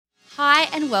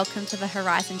and welcome to the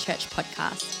Horizon Church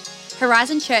podcast.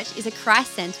 Horizon Church is a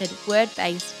Christ-centered,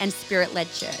 word-based and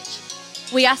spirit-led church.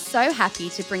 We are so happy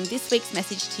to bring this week's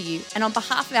message to you, and on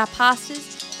behalf of our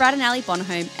pastors, Brad and Ali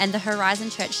Bonholm, and the Horizon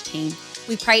Church team,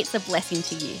 we pray it's a blessing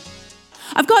to you.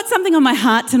 I've got something on my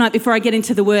heart tonight before I get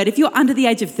into the word. If you're under the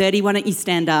age of 30, why don't you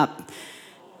stand up?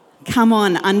 Come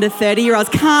on, under 30-year-olds,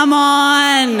 come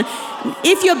on.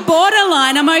 If you're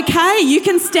borderline, I'm okay. You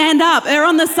can stand up. They're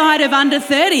on the side of under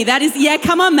 30. That is, yeah,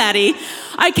 come on, Maddie.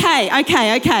 Okay,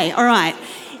 all right.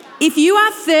 If you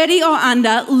are 30 or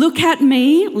under, look at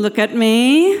me.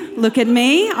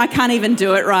 I can't even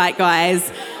do it right,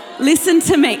 guys. Listen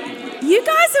to me. You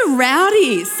guys are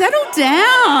rowdy. Settle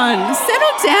down.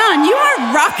 You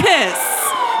are ruckus.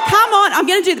 Come on, I'm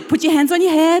going to do, put your hands on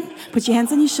your head, put your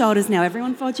hands on your shoulders now.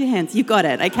 Everyone fold your hands. You got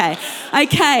it.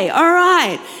 Okay, all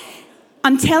right.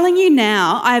 I'm telling you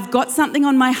now, I've got something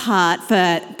on my heart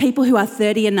for people who are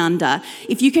 30 and under.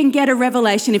 If you can get a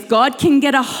revelation, if God can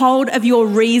get a hold of your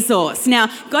resource. Now,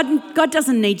 God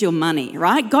doesn't need your money,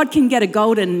 right? God can get a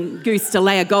golden goose to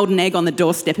lay a golden egg on the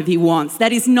doorstep if he wants.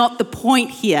 That is not the point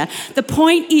here. The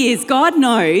point is God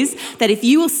knows that if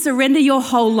you will surrender your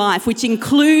whole life, which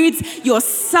includes your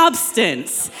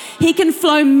substance, he can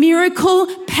flow miracle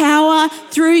power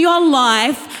through your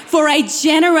life for a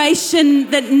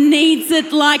generation that needs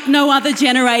it like no other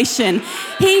generation.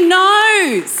 He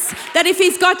knows that if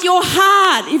he's got your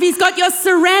heart, if he's got your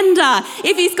surrender,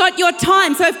 if he's got your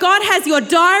time, so if God has your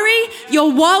diary, your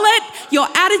wallet, your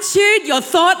attitude, your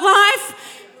thought life,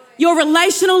 your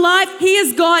relational life, he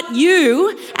has got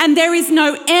you, and there is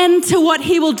no end to what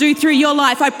he will do through your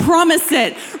life. I promise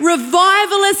it.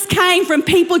 Revivalists came from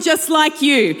people just like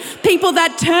you, people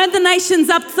that turned the nations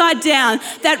upside down,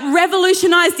 that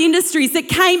revolutionized industries, that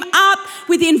came up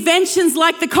with inventions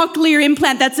like the cochlear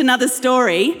implant. That's another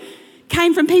story.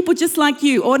 Came from people just like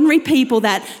you, ordinary people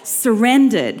that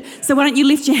surrendered. So why don't you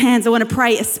lift your hands? I want to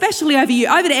pray especially over you,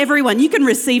 over to everyone. You can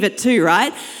receive it too,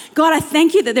 right? God, I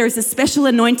thank you that there is a special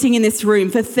anointing in this room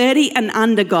for 30 and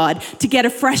under, God, to get a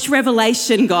fresh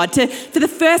revelation, God. For the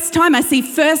first time, I see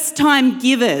first-time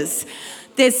givers.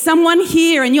 There's someone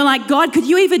here and you're like, God, could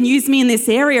you even use me in this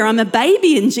area? I'm a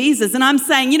baby in Jesus. And I'm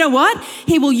saying, you know what?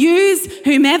 He will use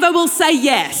whomever will say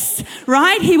yes,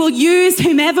 right? He will use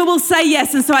whomever will say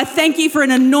yes. And so I thank you for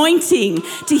an anointing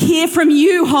to hear from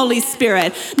you, Holy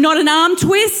Spirit. Not an arm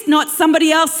twist, not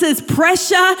somebody else's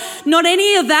pressure, not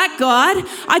any of that, God.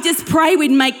 I just pray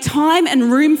we'd make time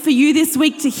and room for you this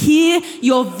week to hear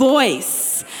your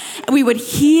voice. We would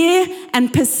hear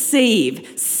and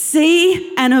perceive,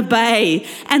 see and obey.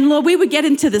 And Lord, we would get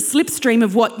into the slipstream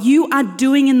of what you are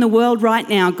doing in the world right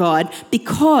now, God,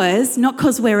 not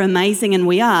because we're amazing and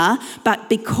we are, but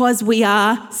because we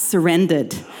are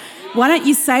surrendered. Why don't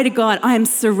you say to God, I am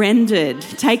surrendered.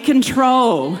 Take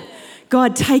control.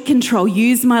 God, take control.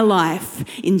 Use my life.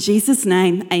 In Jesus'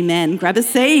 name, amen. Grab a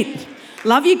seat.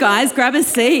 Love you guys. Grab a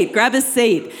seat.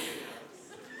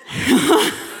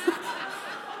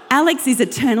 Alex is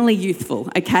eternally youthful,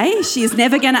 okay? She is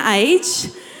never going to age.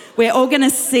 We're all going to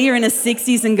see her in her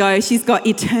 60s and go, she's got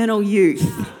eternal youth.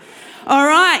 All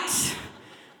right.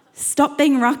 Stop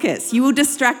being ruckus. You will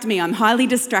distract me. I'm highly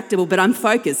distractible, but I'm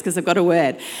focused because I've got a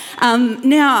word.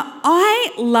 Now,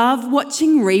 I love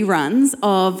watching reruns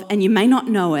of, and you may not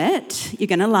know it, you're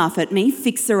going to laugh at me,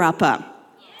 Fixer Upper.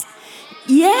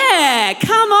 Yeah,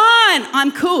 come on.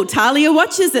 I'm cool. Talia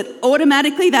watches it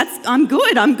automatically. I'm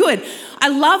good. I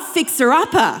love Fixer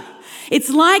Upper. It's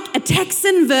like a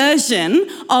Texan version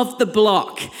of The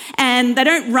Block. And they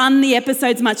don't run the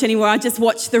episodes much anymore. I just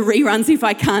watch the reruns if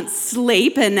I can't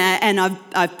sleep. And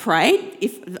I've prayed.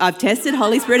 If I've tested,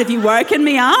 Holy Spirit, have you woken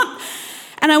me up?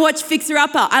 And I watch Fixer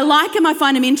Upper. I like them, I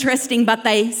find them interesting, but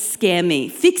they scare me.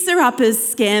 Fixer Uppers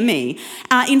scare me.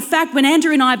 In fact, when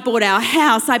Andrew and I bought our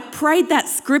house, I prayed that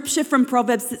scripture from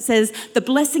Proverbs that says, the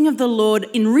blessing of the Lord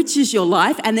enriches your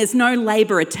life and there's no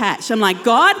labour attached. I'm like,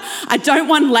 God, I don't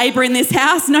want labour in this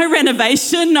house, no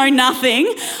renovation, no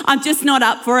nothing. I'm just not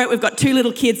up for it. We've got 2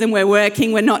 little kids and we're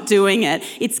working, we're not doing it.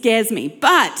 It scares me.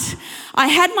 But I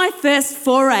had my first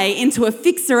foray into a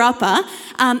fixer-upper,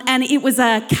 and it was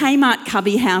a Kmart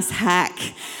cubby house hack.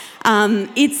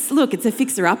 It's a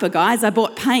fixer-upper, guys. I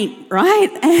bought paint, right?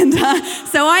 And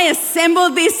so I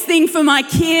assembled this thing for my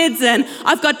kids, and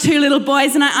I've got 2 little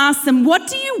boys, and I asked them, what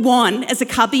do you want as a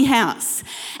cubby house?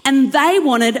 And they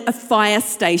wanted a fire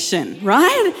station,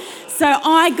 right? So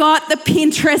I got the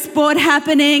Pinterest board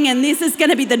happening, and this is going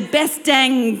to be the best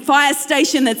dang fire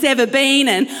station that's ever been,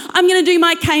 and I'm going to do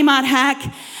my Kmart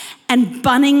hack. And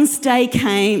Bunnings Day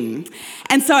came.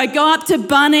 And so I go up to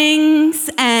Bunnings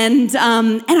and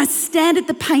I stand at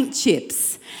the paint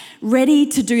chips, ready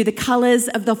to do the colours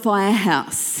of the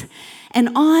firehouse. And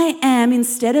I am,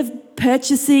 instead of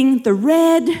purchasing the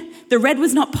red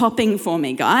was not popping for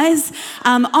me, guys.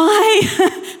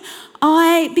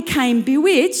 I became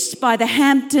bewitched by the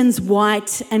Hamptons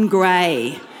white and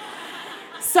grey.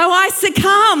 So I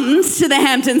succumbed to the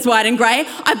Hamptons white and grey.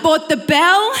 I bought the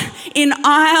bell in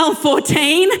aisle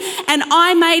 14 and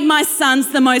I made my sons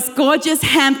the most gorgeous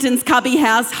Hamptons cubby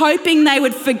house, hoping they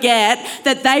would forget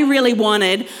that they really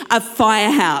wanted a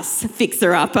firehouse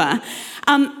fixer-upper.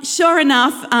 Sure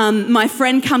enough, my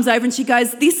friend comes over and she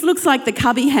goes, "This looks like the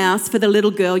cubby house for the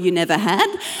little girl you never had."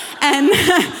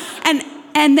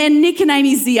 And then Nick and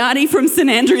Amy Ziardi from St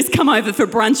Andrews come over for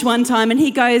brunch one time and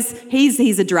he goes, he's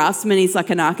a draftsman, he's like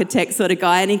an architect sort of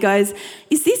guy, and he goes,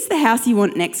 "Is this the house you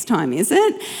want next time, is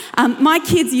it?" My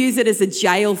kids use it as a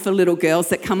jail for little girls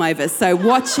that come over, so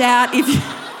watch out if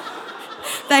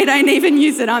they don't even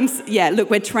use it. Look,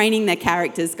 we're training their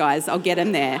characters, guys. I'll get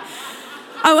them there.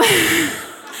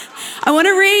 I want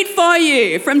to read for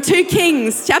you from 2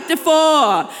 Kings chapter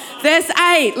 4, verse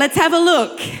 8. Let's have a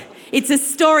look. It's a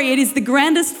story. It is the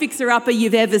grandest fixer-upper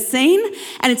you've ever seen,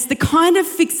 and it's the kind of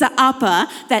fixer-upper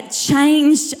that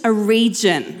changed a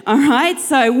region, all right?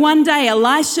 So one day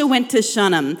Elisha went to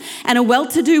Shunem, and a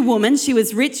well-to-do woman, she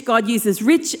was rich. God uses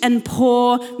rich and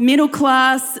poor, middle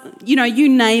class, you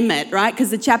name it, right?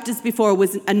 Because the chapters before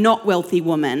was a not wealthy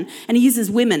woman, and he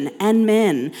uses women and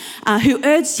men who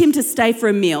urged him to stay for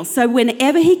a meal. So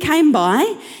whenever he came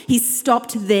by, he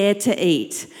stopped there to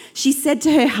eat. She said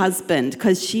to her husband,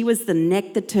 because she was the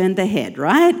neck that turned the head,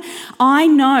 right? "I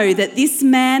know that this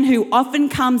man who often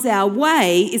comes our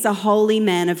way is a holy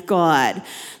man of God.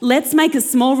 Let's make a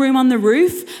small room on the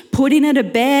roof, put in it a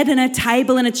bed and a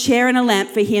table and a chair and a lamp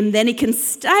for him. Then he can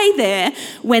stay there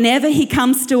whenever he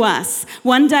comes to us."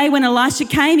 One day when Elisha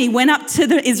came, he went up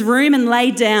to his room and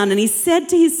lay down, and he said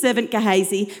to his servant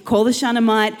Gehazi, "Call the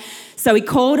Shunammite." So he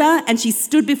called her and she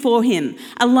stood before him.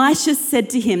 Elisha said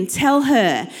to him, "Tell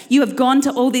her, you have gone to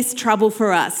all this trouble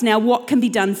for us. Now what can be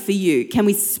done for you? Can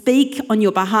we speak on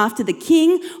your behalf to the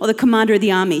king or the commander of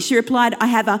the army?" She replied, "I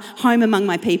have a home among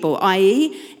my people,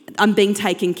 i.e., I'm being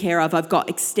taken care of. I've got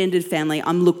extended family.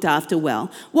 I'm looked after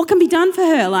well." "What can be done for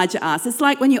her?" Elijah asked. It's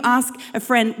like when you ask a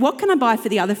friend, "What can I buy for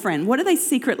the other friend? What do they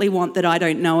secretly want that I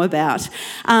don't know about?"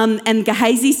 And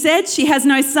Gehazi said, "She has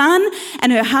no son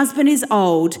and her husband is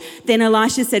old." Then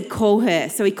Elisha said, "Call her."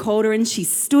 So he called her and she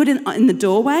stood in the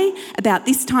doorway. "About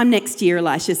this time next year,"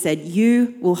 Elisha said,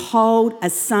 "you will hold a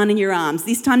son in your arms.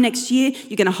 This time next year,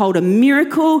 you're going to hold a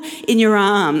miracle in your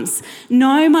arms."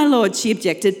 "No, my lord," she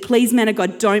objected. "Please, man of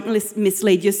God, don't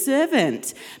mislead your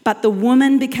servant." But the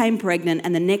woman became pregnant,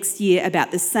 and the next year,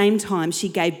 about the same time, she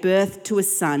gave birth to a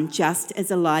son, just as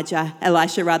Elisha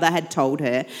had told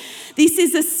her. This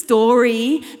is a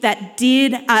story that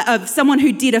of someone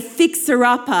who did a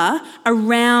fixer-upper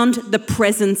around the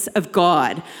presence of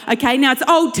God. Okay, now it's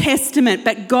Old Testament,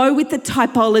 but go with the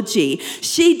typology.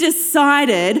 She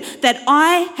decided that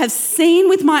I have seen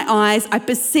with my eyes, I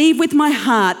perceive with my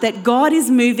heart that God is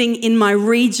moving in my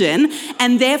region,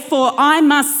 and therefore I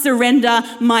must surrender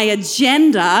my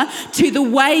agenda to the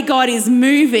way God is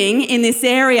moving in this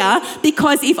area,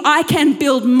 because if I can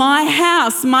build my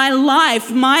house, my life,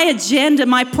 my agenda,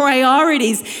 my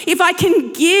priorities, if I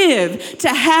can give to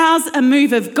house a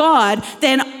move of God,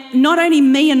 then not only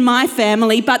me and my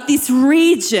family, but this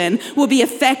region will be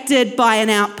affected by an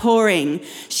outpouring.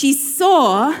 She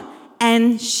saw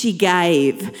and she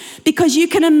gave. Because you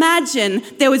can imagine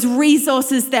there was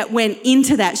resources that went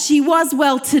into that. She was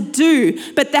well-to-do,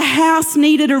 but the house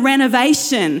needed a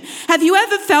renovation. Have you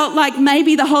ever felt like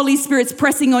maybe the Holy Spirit's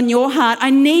pressing on your heart? I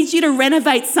need you to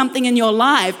renovate something in your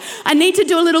life. I need to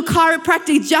do a little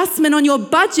chiropractic adjustment on your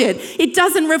budget. It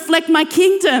doesn't reflect my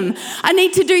kingdom. I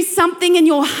need to do something in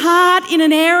your heart in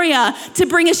an area to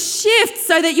bring a shift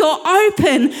so that you're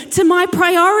open to my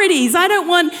priorities. I don't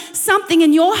want something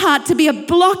in your heart to be a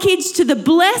blockage to the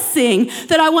blessing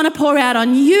that I want to pour out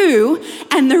on you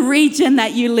and the region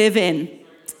that you live in.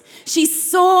 She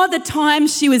saw the time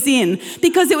she was in,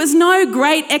 because it was no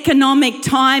great economic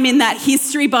time in that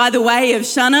history, by the way, of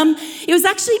Shunem. It was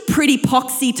actually pretty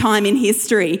poxy time in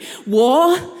history.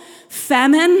 War,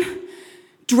 famine,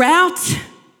 drought,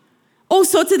 all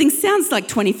sorts of things. Sounds like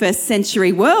 21st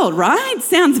century world, right?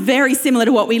 Sounds very similar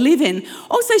to what we live in.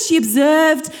 Also, she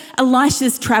observed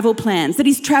Elisha's travel plans, that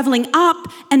he's traveling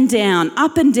up and down,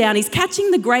 up and down. He's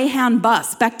catching the Greyhound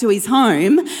bus back to his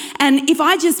home. And if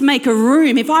I just make a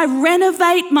room, if I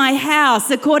renovate my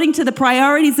house according to the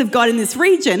priorities of God in this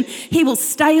region, he will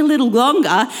stay a little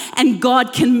longer and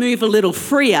God can move a little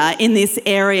freer in this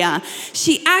area.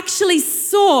 She actually saw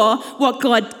saw what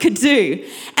God could do.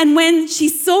 And when she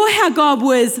saw how God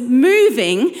was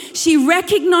moving, she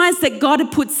recognized that God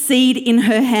had put seed in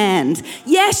her hand.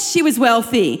 Yes, she was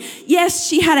wealthy. Yes,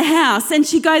 she had a house. And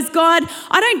she goes, God,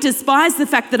 I don't despise the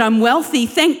fact that I'm wealthy.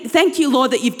 Thank you,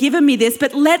 Lord, that you've given me this,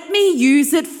 but let me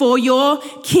use it for your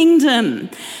kingdom.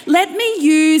 Let me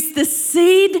use the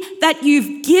seed that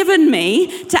you've given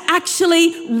me to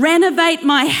actually renovate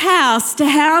my house to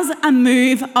house a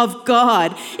move of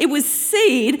God. It was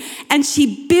seed, and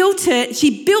she built it.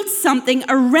 She built something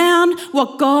around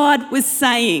what God was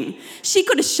saying. She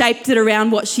could have shaped it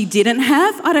around what she didn't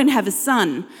have. I don't have a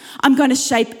son. I'm going to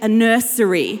shape a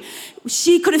nursery.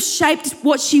 She could have shaped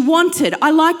what she wanted.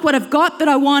 I like what I've got, but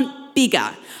I want bigger.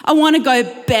 I want to go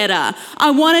better.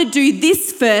 I want to do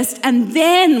this first, and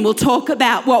then we'll talk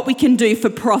about what we can do for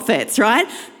profits, right?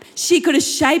 She could have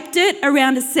shaped it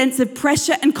around a sense of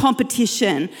pressure and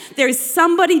competition. There is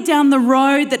somebody down the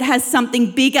road that has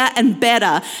something bigger and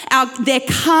better. Their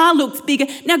car looks bigger.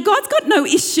 Now, God's got no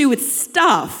issue with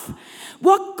stuff.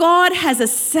 What God has a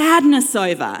sadness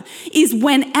over is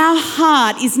when our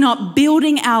heart is not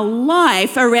building our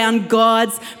life around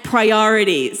God's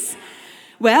priorities.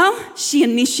 Well, she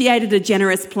initiated a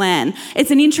generous plan. It's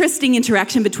an interesting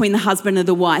interaction between the husband and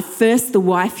the wife. First, the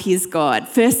wife hears God.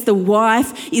 First, the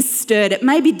wife is stirred. It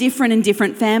may be different in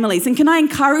different families. And can I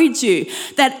encourage you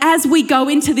that as we go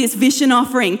into this vision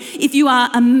offering, if you are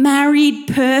a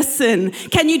married person,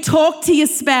 can you talk to your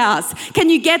spouse? Can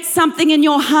you get something in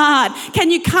your heart? Can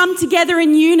you come together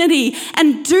in unity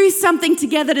and do something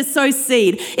together to sow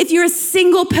seed? If you're a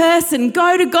single person,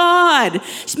 go to God.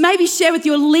 Maybe share with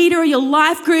your leader or your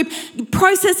life group,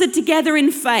 process it together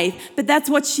in faith. But that's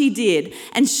what she did.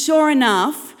 And sure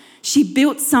enough, she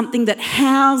built something that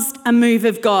housed a move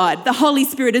of God. The Holy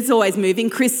Spirit is always moving.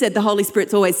 Chris said the Holy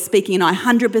Spirit's always speaking, and I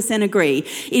 100% agree.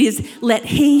 It is, let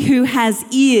he who has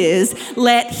ears,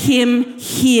 let him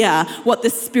hear what the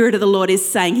Spirit of the Lord is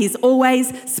saying. He's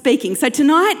always speaking. So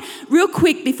tonight, real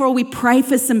quick before we pray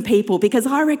for some people, because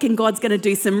I reckon God's going to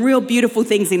do some real beautiful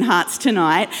things in hearts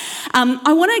tonight,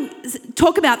 I want to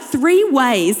talk about 3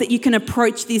 ways that you can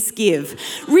approach this give.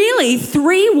 Really,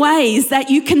 3 ways that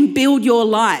you can build your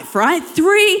life. Right?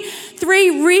 Three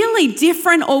really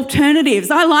different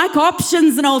alternatives. I like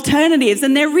options and alternatives,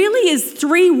 and there really is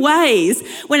 3 ways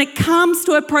when it comes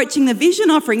to approaching the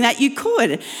vision offering that you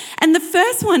could. And the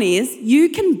first one is you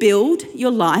can build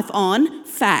your life on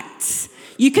facts.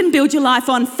 You can build your life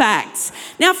on facts.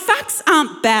 Now, facts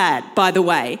aren't bad, by the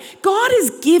way. God has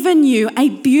given you a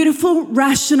beautiful,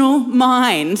 rational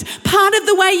mind. Part of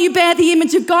the way you bear the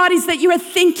image of God is that you're a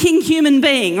thinking human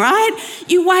being, right?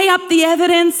 You weigh up the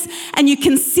evidence and you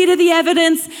consider the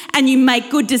evidence and you make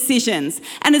good decisions.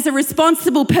 And as a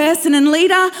responsible person and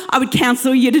leader, I would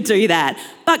counsel you to do that.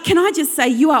 But can I just say,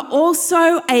 you are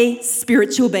also a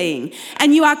spiritual being,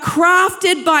 and you are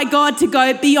crafted by God to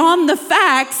go beyond the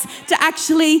facts to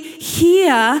actually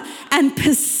hear and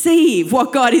perceive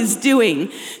what God is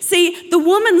doing. See, the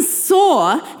woman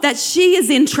saw that she is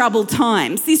in troubled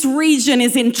times. This region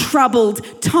is in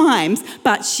troubled times,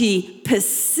 but she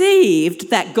perceived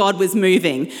that God was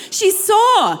moving. She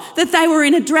saw that they were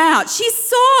in a drought. She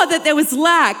saw that there was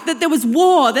lack, that there was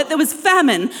war, that there was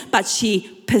famine, but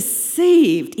she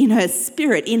perceived in her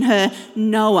spirit, in her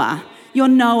Noah. Your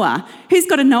Noah. Who's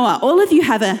got a Noah? All of you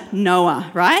have a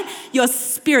Noah, right? Your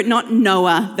spirit, not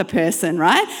Noah, the person,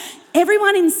 right?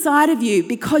 Everyone inside of you,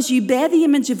 because you bear the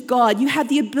image of God, you have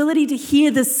the ability to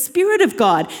hear the Spirit of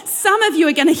God. Some of you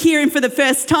are going to hear him for the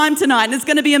first time tonight, and it's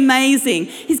going to be amazing.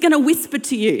 He's going to whisper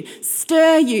to you,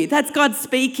 stir you. That's God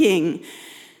speaking.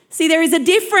 See, there is a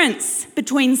difference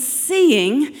between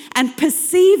seeing and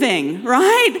perceiving,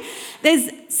 right? There's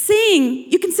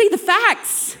seeing, you can see the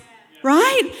facts,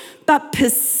 right? But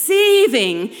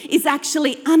perceiving is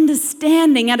actually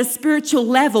understanding at a spiritual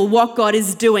level what God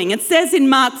is doing. It says in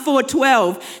Mark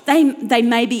 4:12, they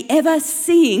may be ever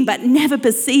seeing but never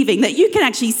perceiving, that you can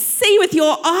actually see with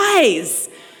your eyes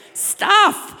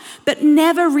stuff, but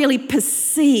never really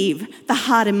perceive the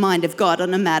heart and mind of God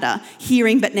on a matter,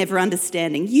 hearing but never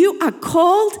understanding. You are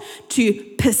called to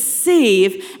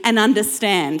perceive and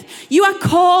understand. You are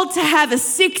called to have a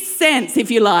sixth sense, if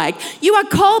you like. You are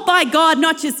called by God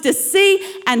not just to see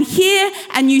and hear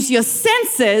and use your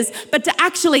senses, but to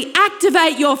actually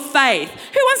activate your faith.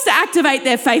 Who wants to activate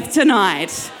their faith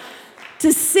tonight?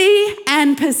 To see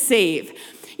and perceive.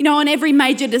 You know, on every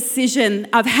major decision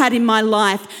I've had in my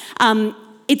life,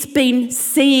 It's been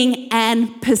seeing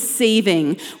and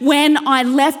perceiving. When I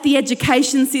left the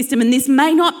education system, and this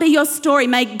may not be your story,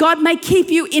 God may keep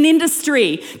you in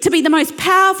industry to be the most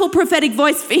powerful prophetic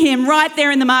voice for him right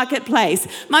there in the marketplace.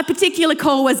 My particular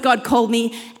call was God called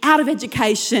me out of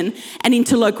education and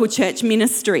into local church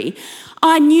ministry.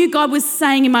 I knew God was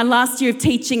saying in my last year of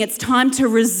teaching, it's time to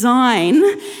resign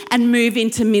and move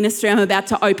into ministry. I'm about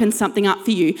to open something up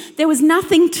for you. There was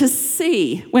nothing to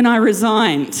see when I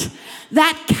resigned.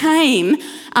 That came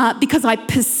because I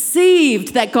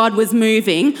perceived that God was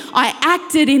moving. I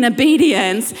acted in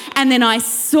obedience, and then I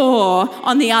saw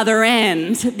on the other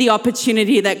end the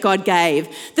opportunity that God gave.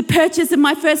 The purchase of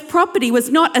my first property was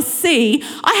not a see.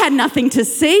 I had nothing to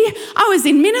see. I was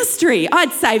in ministry.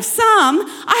 I'd saved some.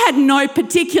 I had no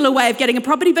particular way of getting a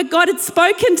property, but God had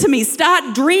spoken to me.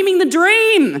 Start dreaming the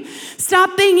dream.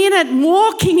 Start being in it and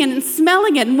walking in it and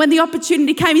smelling it. And when the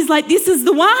opportunity came, he's like, this is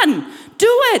the one.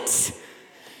 Do it.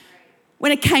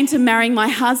 When it came to marrying my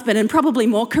husband, and probably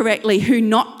more correctly, who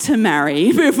not to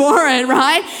marry before it,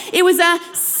 right? It was a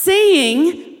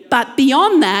seeing, but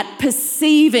beyond that,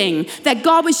 perceiving that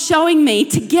God was showing me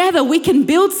together we can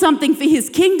build something for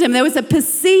his kingdom. There was a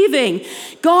perceiving.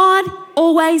 God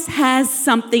always has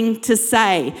something to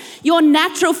say. Your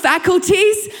natural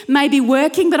faculties may be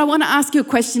working, but I want to ask you a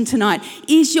question tonight.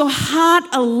 Is your heart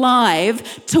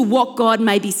alive to what God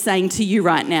may be saying to you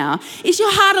right now? Is your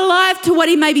heart alive to what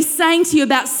he may be saying to you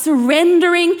about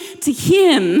surrendering to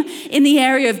him in the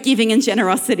area of giving and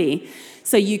generosity?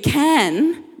 So you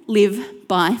can live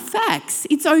by facts.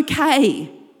 It's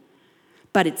okay.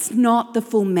 But it's not the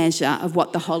full measure of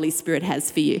what the Holy Spirit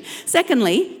has for you.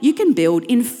 Secondly, you can build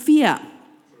in fear.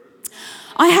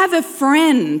 I have a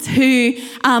friend who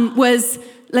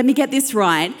let me get this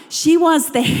right, she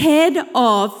was the head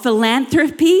of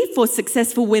philanthropy for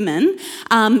successful women,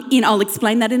 I'll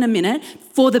explain that in a minute,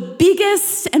 for the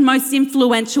biggest and most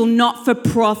influential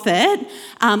not-for-profit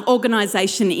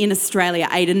organisation in Australia,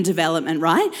 Aid and Development,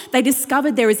 right? They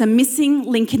discovered there is a missing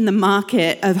link in the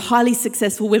market of highly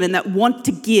successful women that want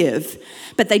to give,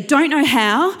 but they don't know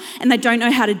how and they don't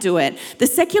know how to do it. The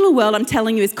secular world, I'm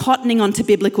telling you, is cottoning onto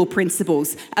biblical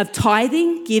principles of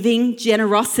tithing, giving,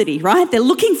 generosity, right? They're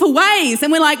looking for ways,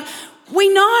 and we're like,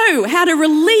 we know how to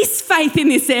release faith in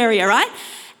this area, right?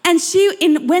 And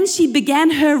when she began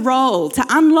her role to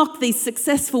unlock these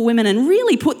successful women and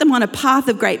really put them on a path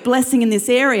of great blessing in this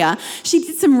area, she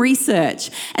did some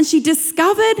research, and she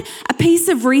discovered a piece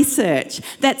of research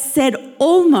that said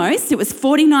it was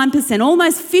 49%,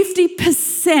 almost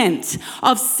 50%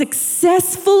 of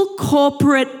successful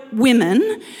corporate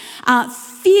women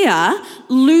fear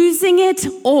losing it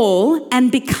all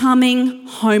and becoming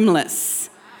homeless.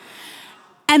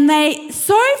 And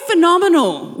so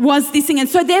phenomenal was this thing. And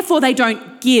so therefore they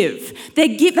don't give.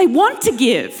 They want to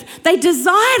give. They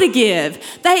desire to give.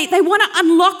 They want to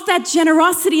unlock that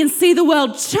generosity and see the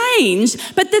world change.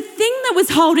 But the thing that was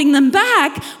holding them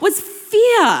back was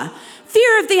fear.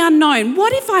 Fear of the unknown.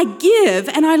 What if I give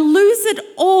and I lose it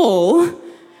all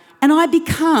and I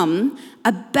become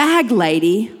a bag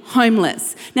lady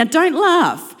homeless? Now don't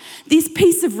laugh. This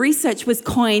piece of research was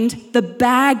coined the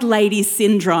bag lady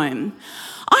syndrome.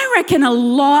 I reckon a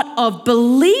lot of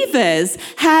believers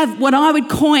have what I would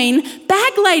coin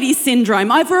bag lady syndrome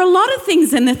over a lot of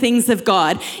things in the things of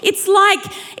God. It's like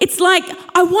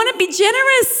I want to be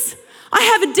generous. I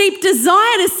have a deep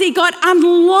desire to see God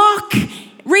unlock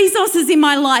resources in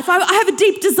my life. I have a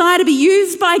deep desire to be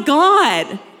used by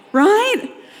God,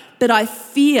 right? But I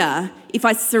fear if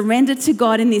I surrender to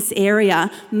God in this area,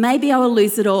 maybe I will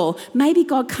lose it all. Maybe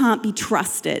God can't be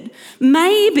trusted.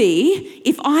 Maybe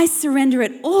if I surrender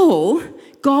it all,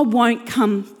 God won't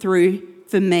come through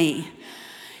for me.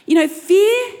 You know,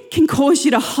 fear can cause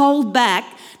you to hold back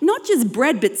not just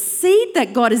bread, but seed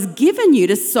that God has given you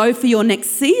to sow for your next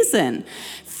season.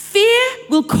 Fear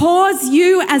will cause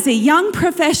you as a young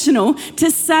professional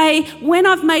to say, when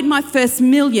I've made my first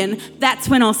million, that's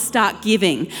when I'll start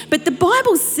giving. But the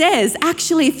Bible says,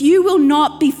 actually, if you will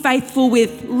not be faithful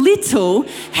with little,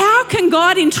 how can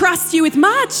God entrust you with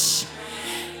much?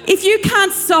 If you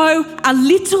can't sow a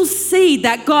little seed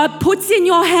that God puts in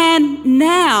your hand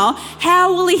now,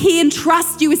 how will he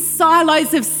entrust you with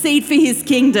silos of seed for his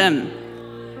kingdom?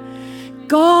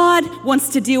 God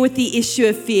wants to deal with the issue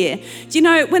of fear. Do you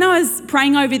know, when I was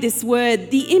praying over this word,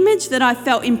 the image that I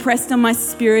felt impressed on my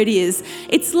spirit is,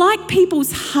 it's like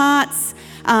people's hearts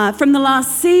from the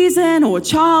last season or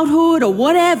childhood or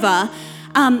whatever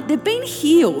they've been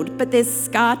healed, but there's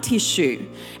scar tissue.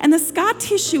 And the scar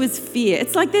tissue is fear.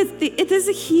 It's like there's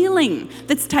a healing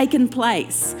that's taken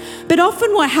place. But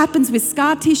often what happens with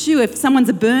scar tissue, if someone's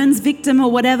a burns victim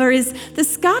or whatever, is the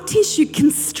scar tissue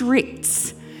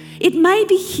constricts. It may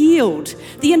be healed.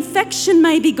 The infection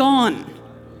may be gone.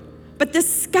 But the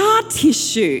scar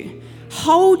tissue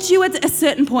holds you at a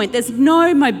certain point. There's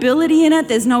no mobility in it.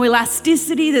 There's no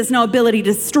elasticity. There's no ability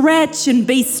to stretch and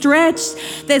be stretched.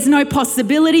 There's no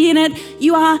possibility in it.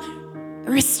 You are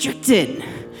restricted.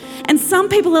 And some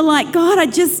people are like, God,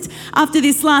 after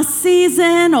this last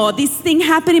season or this thing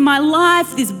happened in my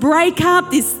life, this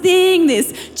breakup, this thing,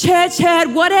 this church hurt,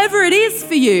 whatever it is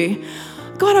for you,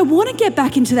 God, I want to get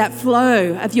back into that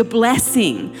flow of your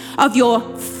blessing, of your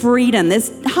freedom. There's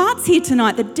hearts here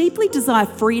tonight that deeply desire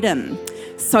freedom,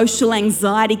 social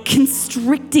anxiety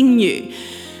constricting you,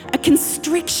 a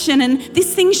constriction. And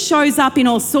this thing shows up in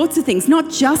all sorts of things, not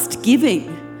just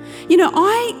giving. You know,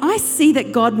 I see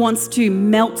that God wants to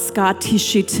melt scar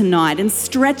tissue tonight and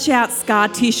stretch out scar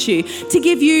tissue to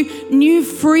give you new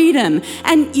freedom.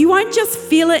 And you won't just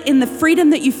feel it in the freedom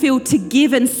that you feel to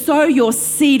give and sow your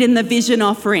seed in the vision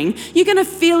offering. You're going to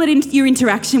feel it in your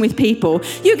interaction with people.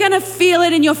 You're going to feel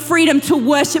it in your freedom to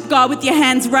worship God with your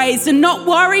hands raised and not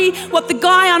worry what the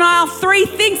guy on aisle 3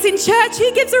 thinks in church. He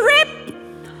gives a rip.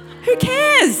 Who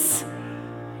cares?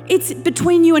 It's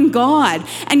between you and God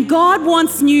God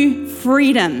wants new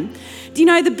freedom. Do you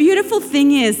know, the beautiful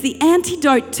thing is the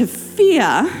antidote to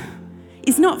fear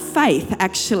is not faith,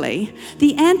 actually.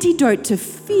 The antidote to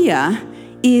fear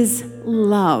is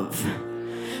love.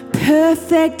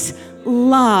 Perfect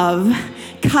love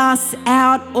casts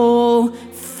out all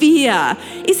fear.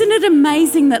 Isn't it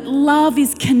amazing that love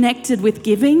is connected with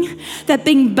giving? That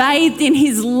being bathed in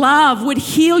his love would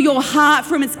heal your heart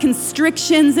from its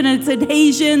constrictions and its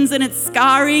adhesions and its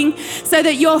scarring so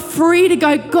that you're free to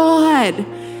go, God,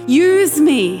 use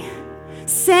me,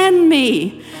 send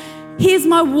me. Here's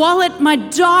my wallet, my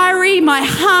diary, my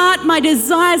heart, my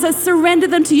desires. I surrender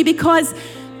them to you because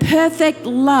perfect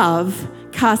love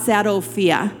casts out all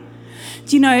fear.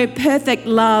 Do you know, perfect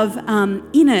love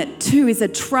in it too is a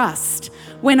trust.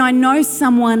 When I know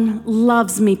someone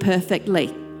loves me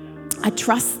perfectly, I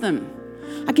trust them.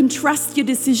 I can trust your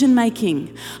decision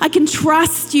making. I can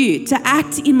trust you to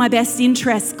act in my best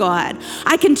interest, God.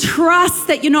 I can trust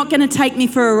that you're not going to take me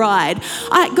for a ride.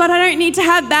 God, I don't need to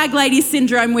have bag lady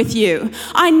syndrome with you.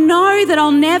 I know that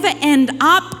I'll never end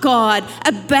up, God,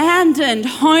 abandoned,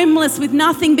 homeless with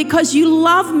nothing because you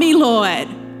love me, Lord.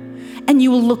 And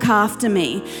you will look after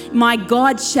me. My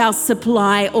God shall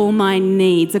supply all my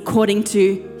needs according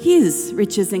to his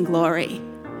riches and glory.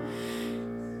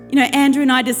 You know, Andrew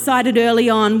and I decided early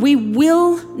on, we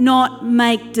will not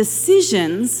make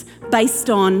decisions based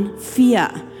on fear.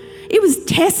 It was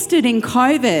tested in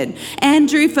COVID.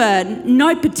 Andrew, for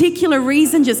no particular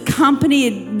reason, just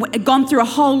company had gone through a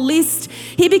whole list.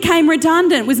 He became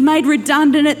redundant, was made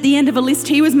redundant at the end of a list.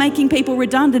 He was making people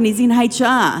redundant. He's in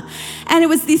HR. And it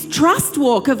was this trust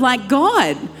walk of like,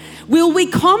 God, will we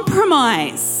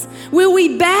compromise? Will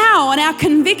we bow on our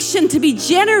conviction to be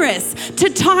generous, to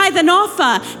tithe and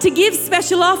offer, to give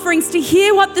special offerings, to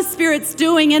hear what the Spirit's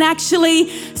doing and actually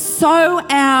sow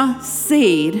our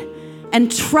seed and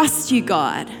trust you,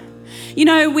 God? You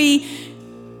know, we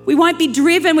won't be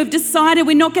driven. We've decided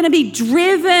we're not going to be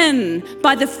driven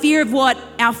by the fear of what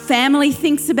our family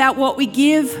thinks about what we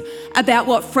give, about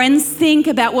what friends think,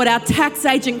 about what our tax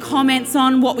agent comments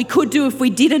on, what we could do if we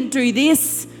didn't do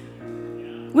this.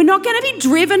 We're not going to be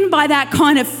driven by that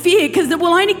kind of fear because it will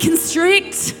only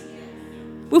constrict.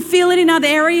 We'll feel it in other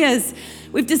areas.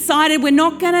 We've decided we're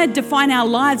not going to define our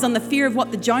lives on the fear of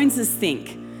what the Joneses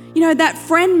think. You know, that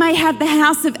friend may have the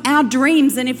house of our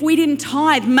dreams, and if we didn't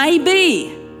tithe,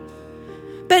 maybe.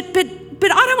 But I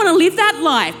don't want to live that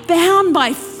life, bound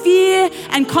by fear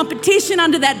and competition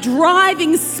under that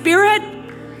driving spirit.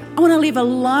 I want to live a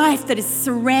life that is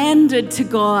surrendered to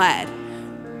God,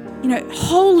 you know,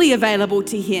 wholly available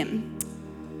to him.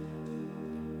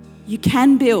 You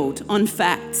can build on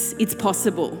facts. It's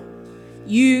possible.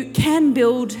 You can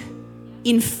build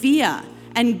in fear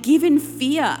and give in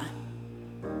fear.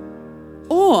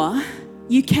 Or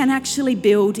you can actually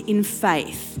build in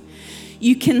faith.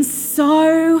 You can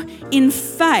sow in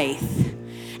faith.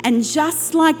 And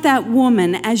just like that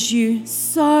woman, as you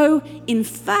sow in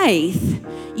faith,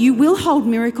 you will hold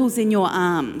miracles in your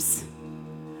arms.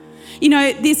 You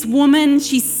know, this woman,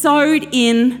 she sowed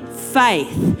in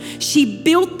faith. She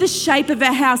built the shape of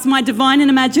her house. My divine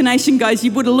imagination goes,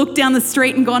 you would have looked down the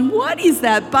street and gone, what is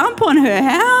that bump on her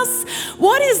house?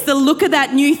 What is the look of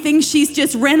that new thing she's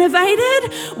just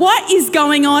renovated? What is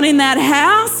going on in that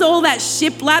house? All that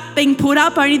shiplap being put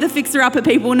up, only the fixer-upper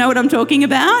people know what I'm talking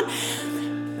about.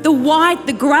 The white,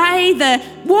 the grey,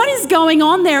 what is going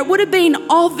on there? It would have been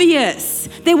obvious.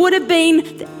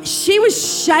 She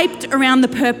was shaped around the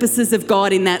purposes of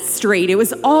God in that street. It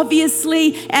was obvious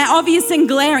and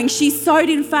glaring. She sowed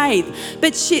in faith.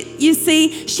 But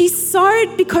she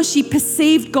sowed because she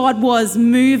perceived God was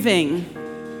moving.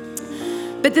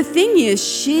 But the thing is,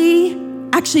 she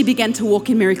actually began to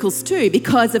walk in miracles too,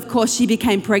 because of course she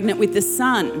became pregnant with the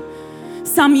son.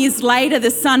 Some years later,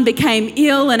 the son became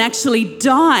ill and actually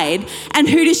died. And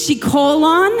who does she call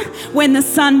on when the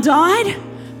son died?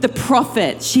 The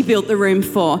prophet she built the room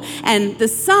for. And the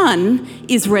son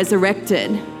is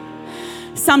resurrected.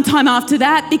 Sometime after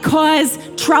that, because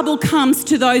trouble comes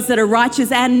to those that are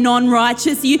righteous and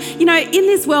non-righteous. You know, in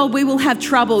this world, we will have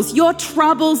troubles. Your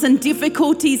troubles and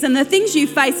difficulties and the things you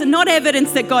face are not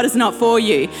evidence that God is not for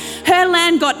you. Her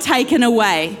land got taken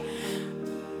away.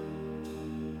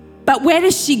 But where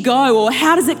does she go, or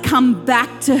how does it come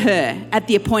back to her at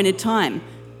the appointed time?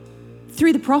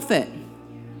 Through the prophet.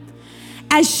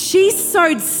 As she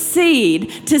sowed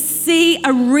seed to see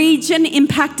a region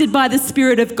impacted by the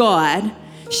Spirit of God,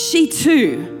 she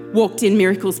too walked in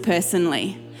miracles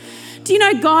personally. Do you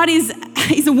know God is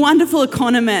a wonderful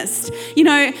economist? You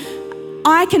know,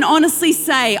 I can honestly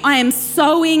say I am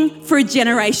sowing for a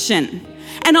generation.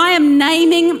 And I am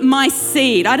naming my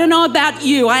seed. I don't know about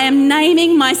you. I am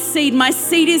naming my seed. My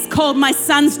seed is called my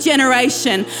son's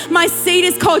generation. My seed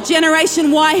is called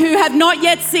Generation Y, who have not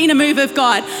yet seen a move of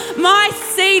God. My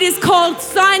seed is called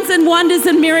signs and wonders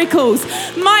and miracles.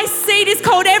 My seed is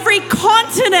called every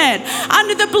continent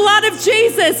under the blood of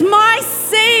Jesus. My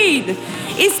seed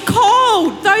is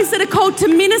called, those that are called to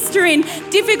minister in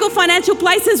difficult financial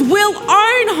places will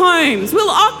own homes, will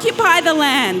occupy the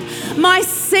land. My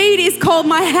seed is called,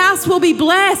 my house will be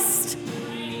blessed.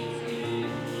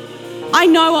 I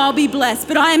know I'll be blessed,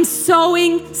 but I am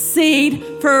sowing seed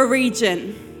for a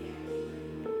region.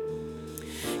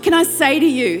 Can I say to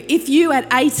you, if you at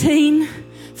 18,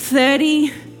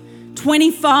 30,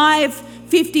 25,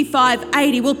 55,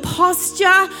 80 will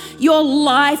posture your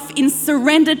life in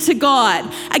surrender to God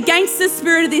against the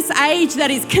spirit of this age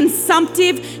that is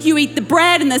consumptive. You eat the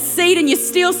bread and the seed and you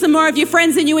steal some more of your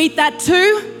friends and you eat that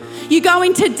too. You go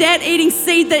into debt eating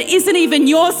seed that isn't even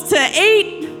yours to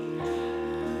eat.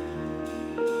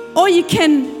 Or you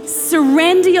can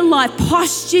surrender your life,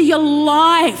 posture your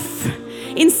life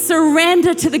in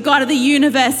surrender to the God of the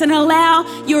universe and allow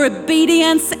your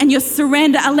obedience and your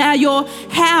surrender, allow your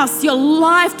house, your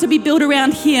life to be built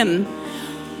around Him.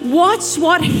 Watch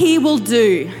what He will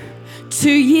do.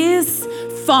 2 years,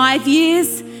 5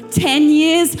 years, 10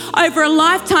 years, over a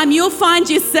lifetime, you'll find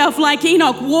yourself like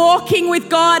Enoch, walking with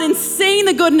God and seeing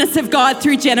the goodness of God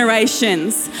through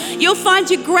generations. You'll find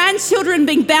your grandchildren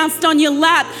being bounced on your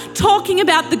lap, talking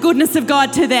about the goodness of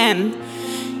God to them.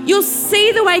 You'll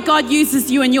see the way God uses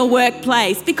you in your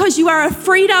workplace because you are a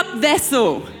freed up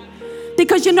vessel,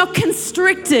 because you're not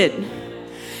constricted.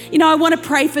 You know, I want to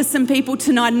pray for some people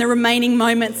tonight in the remaining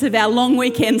moments of our long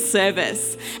weekend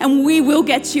service. And we will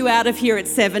get you out of here at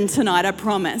 7 tonight, I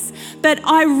promise. But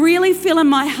I really feel in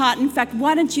my heart, in fact,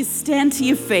 why don't you stand to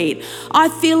your feet? I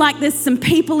feel like there's some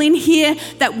people in here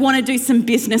that want to do some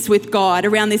business with God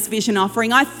around this vision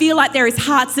offering. I feel like there is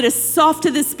hearts that are soft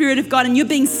to the Spirit of God and you're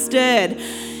being stirred.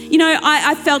 You know,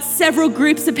 I felt several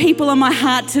groups of people on my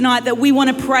heart tonight that we want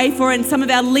to pray for, and some of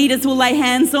our leaders will lay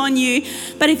hands on you.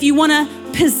 But if you want to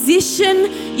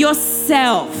position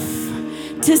yourself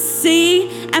to see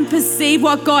and perceive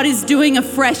what God is doing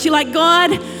afresh, you're like,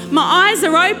 God, my eyes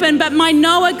are open, but my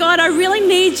Noah, God, I really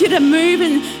need you to move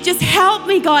and just help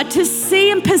me, God, to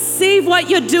see and perceive what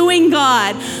you're doing,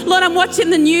 God. Lord, I'm watching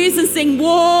the news and seeing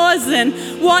wars and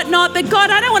whatnot, but God,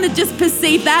 I don't want to just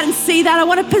perceive that and see that. I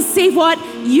want to perceive what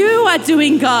you are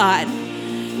doing, God.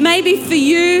 Maybe for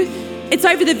you, it's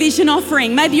over the vision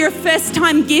offering. Maybe you're a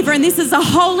first-time giver and this is a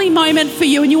holy moment for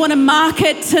you and you want to mark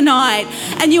it tonight.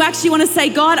 And you actually want to say,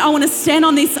 God, I want to stand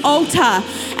on this altar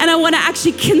and I want to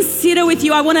actually consider with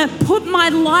you. I want to put my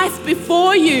life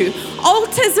before you.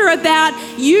 Altars are about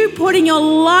you putting your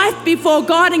life before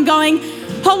God and going,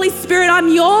 Holy Spirit, I'm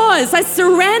yours. I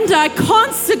surrender. I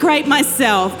consecrate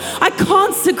myself. I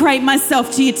consecrate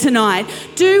myself to you tonight.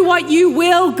 Do what you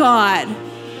will, God.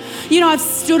 You know, I've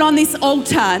stood on this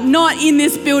altar, not in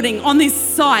this building, on this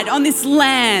site, on this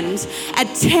land at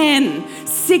 10,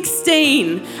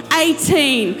 16,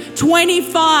 18,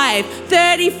 25,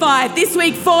 35, this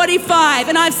week 45,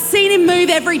 and I've seen him move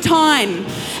every time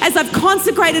as I've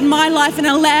consecrated my life and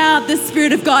allowed the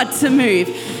Spirit of God to move.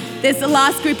 There's the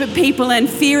last group of people and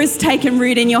fear has taken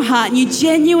root in your heart and you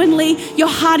genuinely, your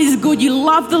heart is good, you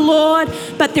love the Lord,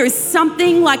 but there is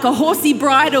something like a horsey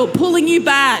bridle pulling you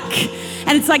back.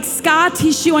 And it's like scar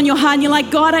tissue on your heart and you're like,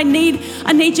 God, I need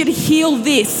you to heal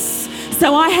this.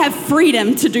 So I have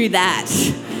freedom to do that.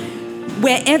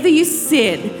 Wherever you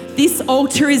sit, this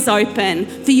altar is open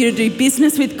for you to do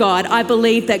business with God. I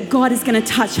believe that God is going to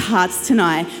touch hearts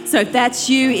tonight. So if that's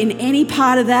you in any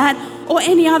part of that or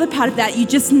any other part of that, you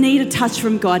just need a touch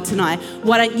from God tonight.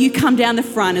 Why don't you come down the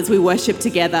front as we worship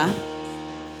together?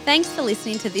 Thanks for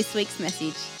listening to this week's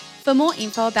message. For more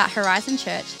info about Horizon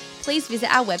Church, please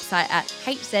visit our website at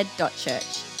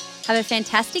hz.church. Have a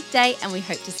fantastic day and we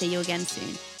hope to see you again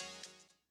soon.